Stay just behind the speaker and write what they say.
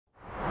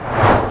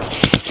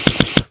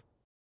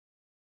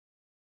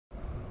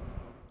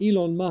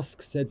Elon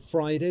Musk said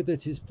Friday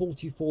that his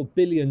 $44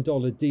 billion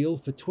deal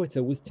for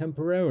Twitter was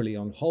temporarily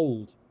on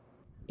hold.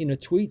 In a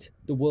tweet,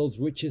 the world's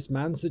richest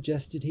man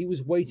suggested he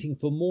was waiting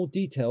for more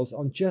details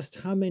on just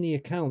how many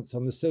accounts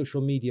on the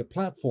social media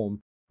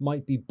platform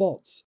might be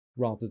bots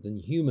rather than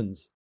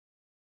humans.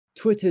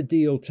 Twitter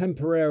deal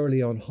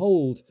temporarily on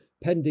hold,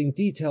 pending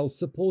details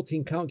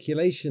supporting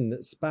calculation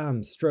that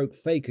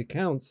spam/fake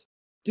accounts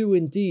do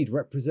indeed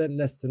represent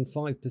less than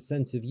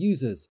 5% of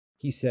users,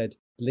 he said,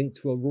 linked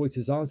to a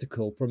Reuters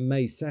article from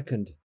May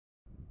 2nd.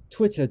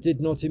 Twitter did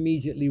not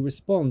immediately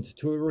respond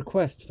to a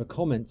request for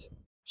comment.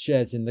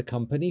 Shares in the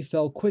company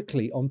fell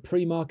quickly on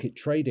pre-market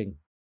trading.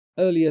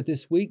 Earlier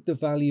this week, the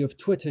value of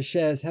Twitter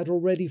shares had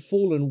already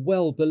fallen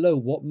well below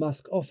what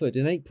Musk offered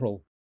in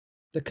April.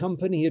 The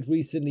company had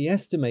recently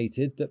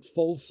estimated that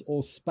false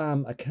or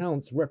spam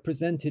accounts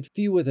represented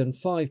fewer than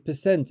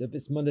 5% of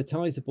its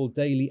monetizable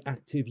daily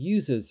active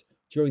users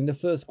during the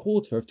first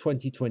quarter of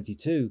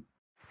 2022.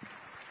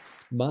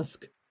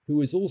 Musk,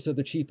 who is also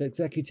the chief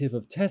executive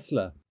of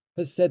Tesla,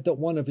 has said that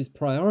one of his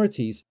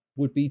priorities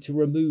would be to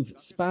remove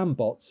spam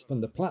bots from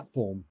the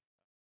platform.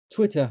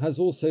 Twitter has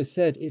also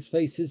said it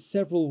faces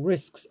several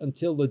risks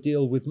until the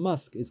deal with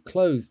Musk is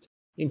closed,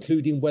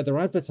 including whether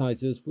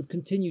advertisers would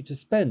continue to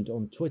spend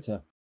on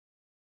Twitter.